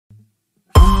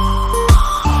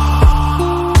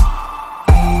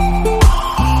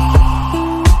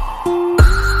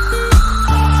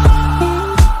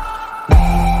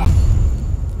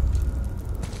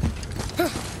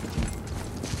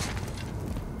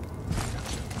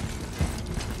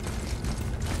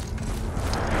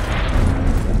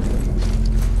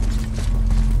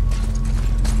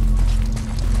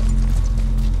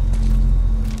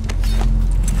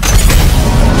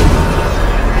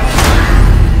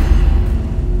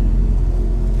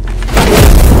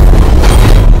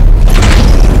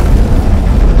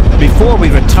Before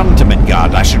we return to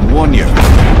Midgard, I should warn you.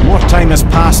 More time has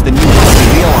passed than you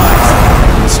probably realise.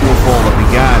 The snowfall that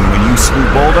began when you slew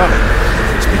Baldur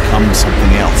has become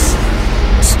something else.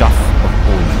 The stuff of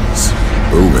omens.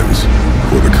 Omens?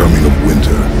 For the coming of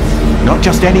winter? Not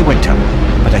just any winter,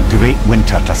 but a great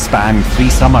winter to span 3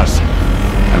 summers.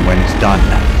 And when it's done,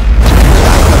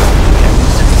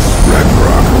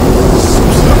 Ragnarok.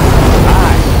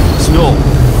 Aye, snow.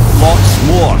 Lots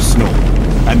more snow.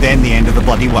 And then the end of the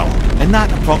bloody world. In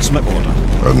that approximate order.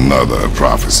 Another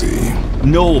prophecy.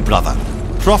 No, brother.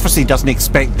 Prophecy doesn't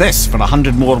expect this for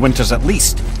 100 more winters at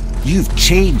least. You've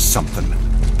changed something.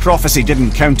 Prophecy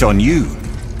didn't count on you.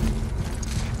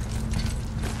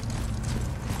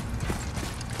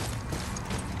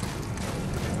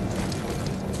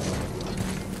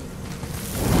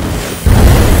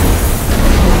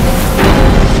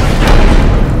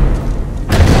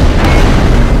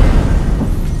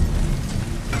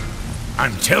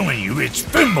 I'm telling you, it's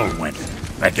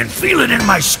Fimbulwinter. I can feel it in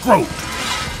my scrote.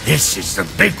 This is the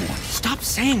big one. Stop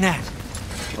saying that.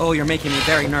 Oh, you're making me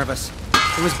very nervous.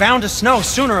 It was bound to snow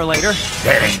sooner or later.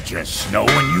 That ain't just snow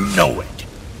and you know it.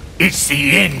 It's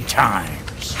the end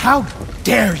times. How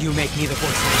dare you make me the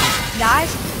voice?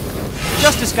 Guys?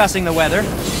 Just discussing the weather.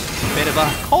 Bit of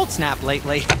a cold snap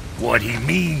lately. What he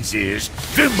means is,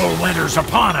 Fimbulwinter's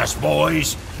upon us,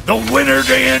 boys. The winter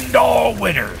to end all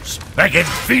winters. I can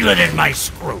feel it in my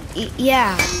screw.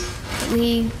 Yeah.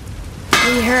 We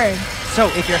heard. So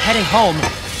if you're heading home,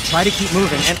 try to keep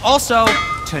moving. And also,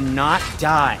 to not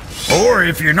die. Or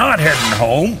if you're not heading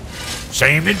home,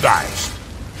 same advice.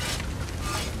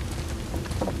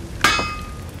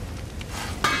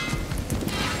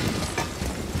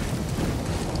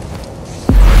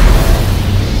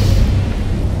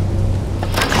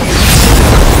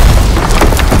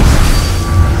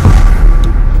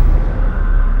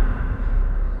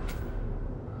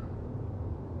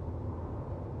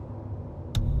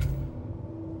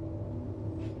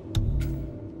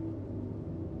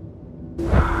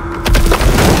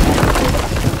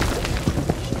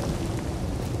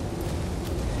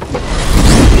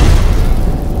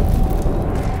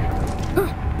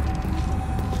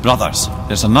 Brothers,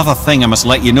 there's another thing I must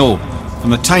let you know.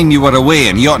 From the time you were away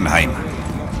in Jotunheim.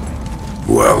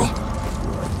 Well,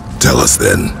 tell us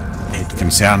then. It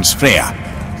concerns Freya.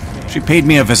 She paid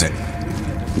me a visit.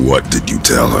 What did you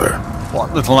tell her?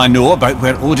 What little I know about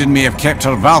where Odin may have kept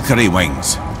her Valkyrie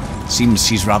wings. Seems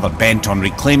she's rather bent on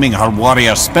reclaiming her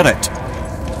warrior spirit.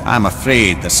 I'm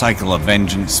afraid the cycle of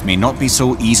vengeance may not be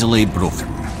so easily broken.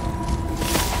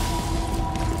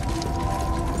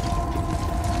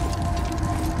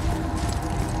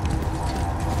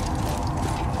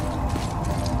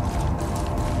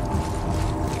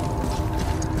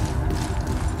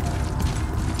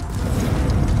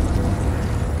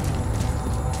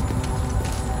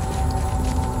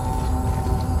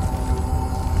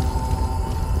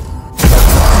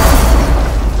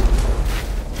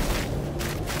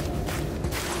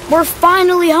 We're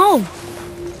finally home.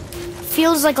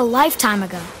 Feels like a lifetime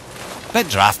ago. Bit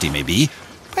drafty, maybe.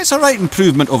 It's a right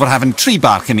improvement over having tree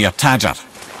bark in your tadger.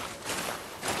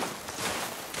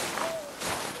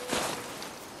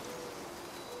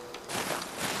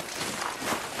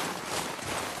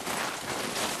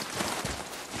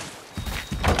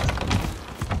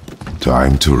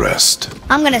 Time to rest.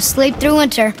 I'm gonna sleep through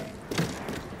winter.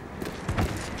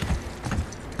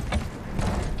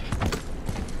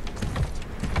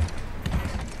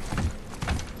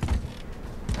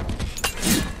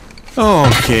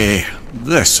 Okay,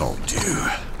 this'll do.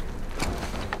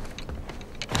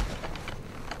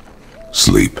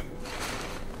 Sleep.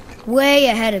 Way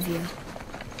ahead of you.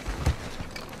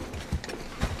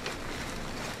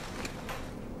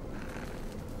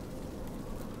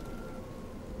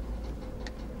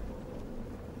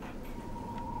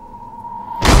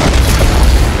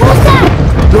 What's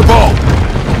that? Your ball!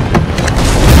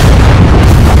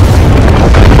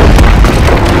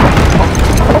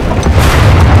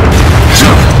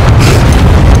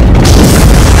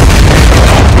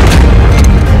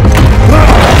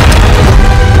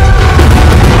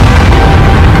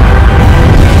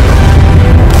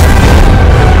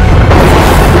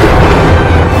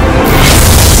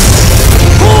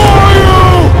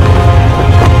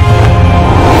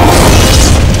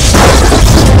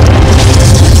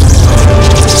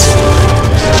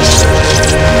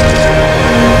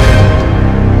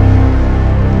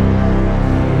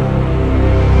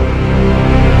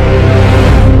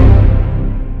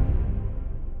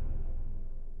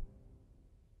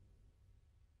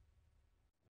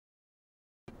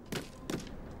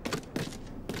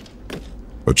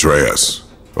 Atreus,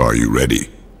 are you ready?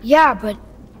 Yeah, but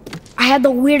I had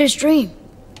the weirdest dream.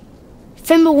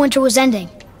 Fimbulwinter was ending,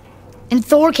 and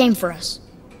Thor came for us,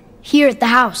 here at the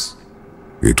house.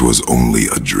 It was only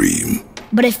a dream.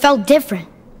 But it felt different.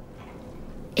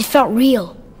 It felt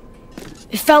real.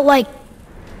 It felt like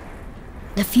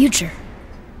the future.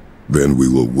 Then we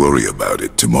will worry about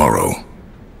it tomorrow.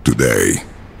 Today,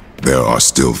 there are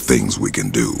still things we can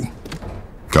do.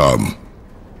 Come.